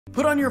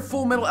Put on your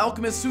Full Metal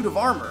Alchemist suit of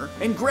armor,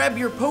 and grab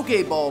your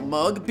Pokéball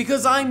mug,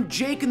 because I'm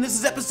Jake and this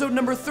is episode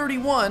number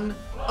 31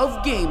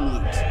 of Game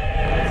Loot.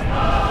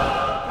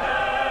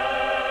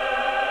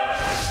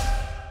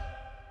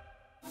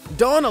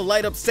 Don a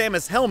light-up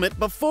Samus helmet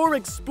before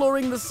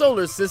exploring the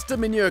solar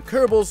system in your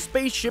Kerbel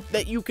spaceship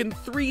that you can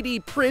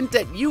 3D print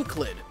at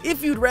Euclid.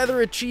 If you'd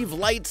rather achieve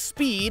light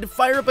speed,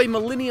 fire up a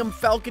Millenium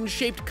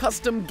Falcon-shaped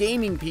custom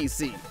gaming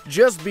PC.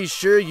 Just be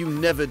sure you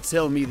never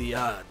tell me the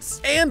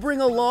odds. And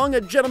bring along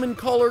a Gentleman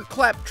Caller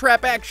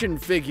Claptrap action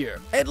figure.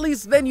 At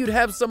least then you'd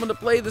have someone to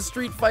play the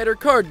Street Fighter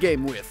card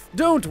game with.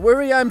 Don't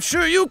worry, I'm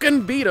sure you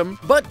can beat him.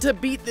 But to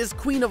beat this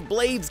Queen of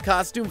Blades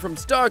costume from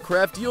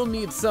StarCraft, you'll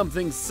need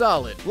something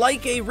solid,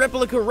 like a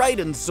replica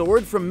Raiden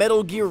sword from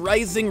Metal Gear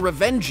Rising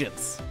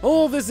Revengeance.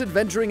 All this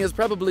adventuring has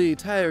probably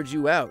tired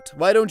you out.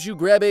 Why don't you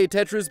grab a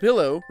Tetris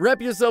Pillow,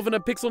 wrap yourself in a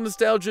pixel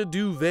nostalgia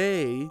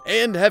duvet,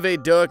 and have a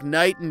dark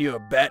night in your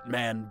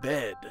Batman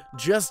bed.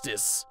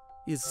 Justice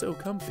is so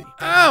comfy.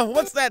 Oh,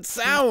 what's that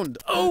sound?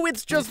 Oh,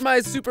 it's just my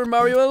Super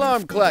Mario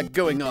alarm clock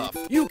going off.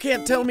 You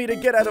can't tell me to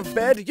get out of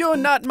bed. You're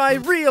not my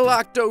real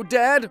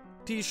Octodad.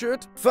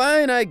 T-shirt?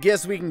 Fine, I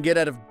guess we can get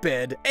out of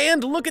bed.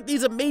 And look at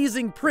these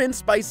amazing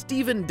prints by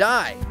Stephen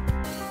Dye.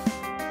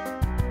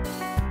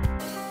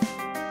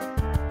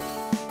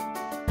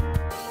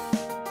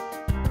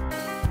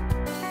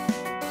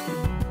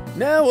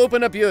 Now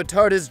open up your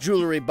TARDIS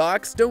Jewelry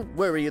box, don't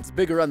worry it's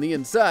bigger on the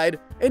inside,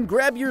 and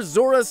grab your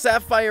Zora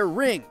Saphire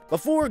ring.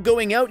 Before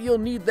going out you'll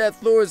need that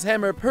Thor's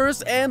hammer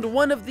purse and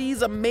one of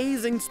these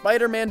amazing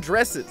Spiderman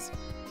dresses.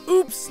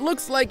 Oops,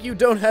 looks like you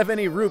don't have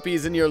any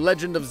rupees in your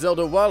Legend of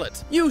Zelda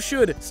wallet. You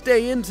should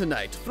stay in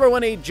tonight, throw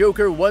on a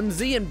Joker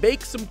onesie, and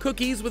bake some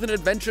cookies with an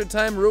Adventure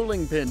Time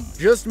rolling pin.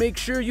 Just make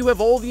sure you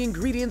have all the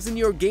ingredients in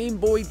your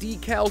Gameboy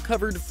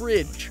decal-covered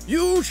fridge.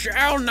 You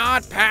shall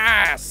not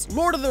pass!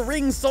 Lord of the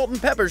Rings salt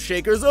and pepper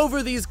shakers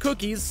over these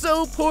cookies,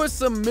 so pour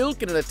some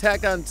milk and an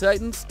Attack on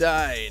Titan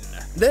Stein.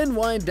 Then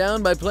wind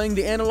down by playing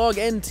the Analogue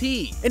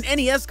NT, an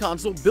NES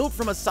console built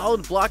from a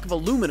solid block of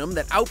aluminum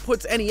that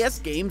outputs NES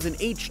games in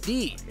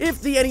HD.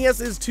 If the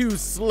NES is too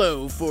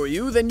slow for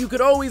you, then you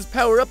could always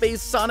power up a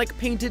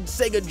Sonic-painted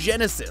Sega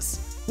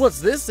Genesis.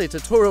 What's this, a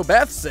Totoro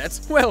Bath Set?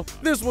 Well,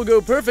 this will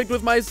go perfect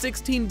with my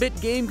 16-bit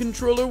game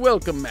controller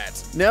welcome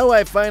mat. Now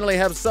I finally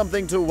have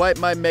something to wipe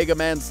my Mega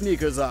Man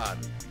sneakers on.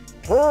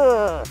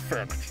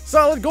 Perfect.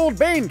 Solid gold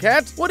Bane,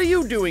 cat! What are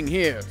you doing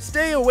here?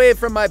 Stay away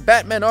from my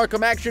Batman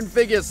Arkham action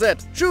figure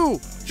set.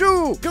 Shoo!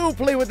 Shoo! Go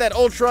play with that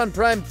Ultron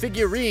Prime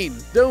figurine.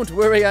 Don't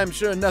worry, I'm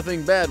sure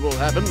nothing bad will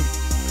happen.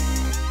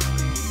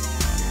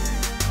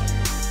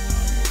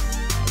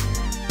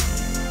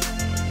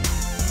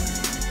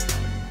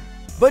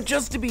 But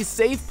just to be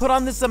safe, put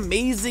on this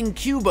amazing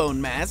Cubone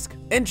Mask,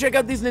 and check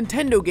out these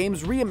Nintendo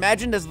games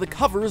reimagined as the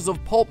covers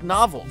of pulp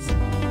novels.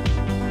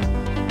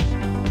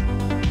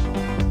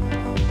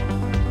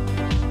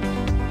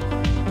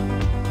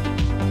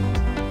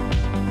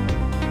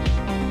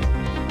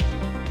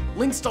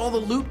 Links to all the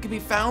loot can be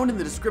found in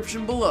the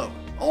description below.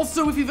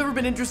 Also, if you've ever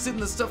been interested in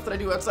the stuff that I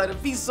do outside of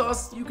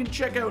Vsauce, you can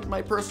check out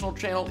my personal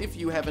channel if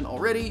you haven't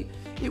already.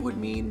 It would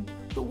mean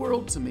the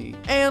world to me.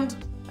 And,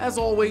 as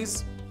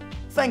always,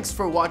 thanks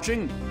for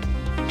watching.